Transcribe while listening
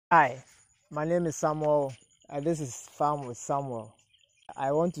Hi, my name is Samuel. This is Farm with Samuel.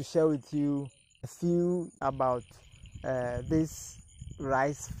 I want to share with you a few about this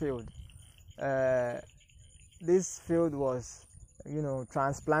rice field. Uh, this field was,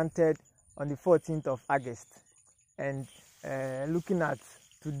 transplanted on the 14th of August, and looking at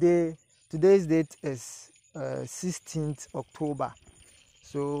today's date is 16th October.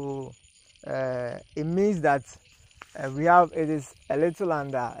 So it means that it is a little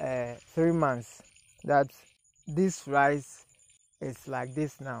under 3 months that this rice is like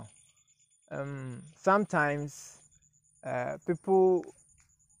this now. Sometimes people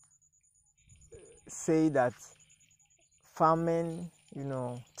say that farming,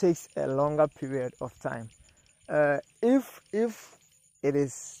 takes a longer period of time. If it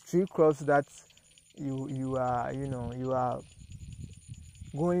is 3 crops that you are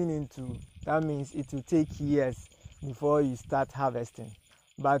going into, that means it will take years before you start harvesting.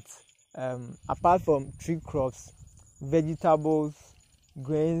 But apart from 3 crops, vegetables,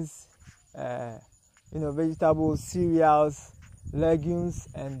 grains, vegetables, cereals, legumes,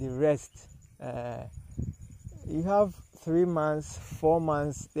 and the rest, you have 3 months, 4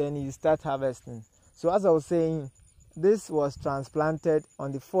 months, then you start harvesting. So as I was saying, this was transplanted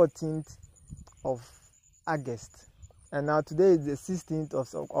on the 14th of August, and now today is the 16th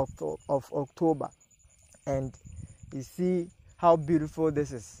of October, and you see how beautiful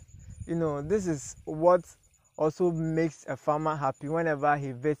this is. This is what also makes a farmer happy whenever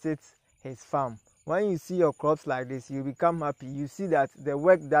he visits his farm. When you see your crops like this, you become happy. You see that the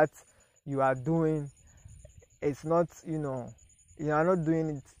work that you are doing is not, you are not doing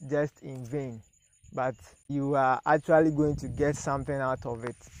it just in vain, but you are actually going to get something out of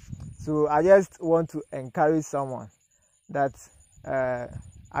it. So I just want to encourage someone that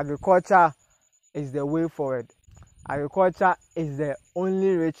agriculture is the way forward. Agriculture is the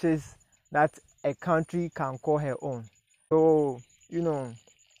only riches that a country can call her own. So,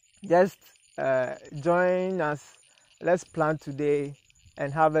 just join us. Let's plant today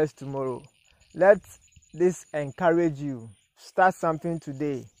and harvest tomorrow. Let this encourage you. Start something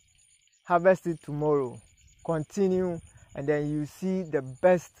today, harvest it tomorrow, continue, and then you see the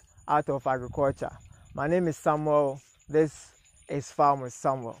best out of agriculture. My name is Samuel. This is Farm with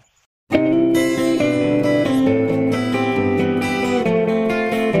Samuel.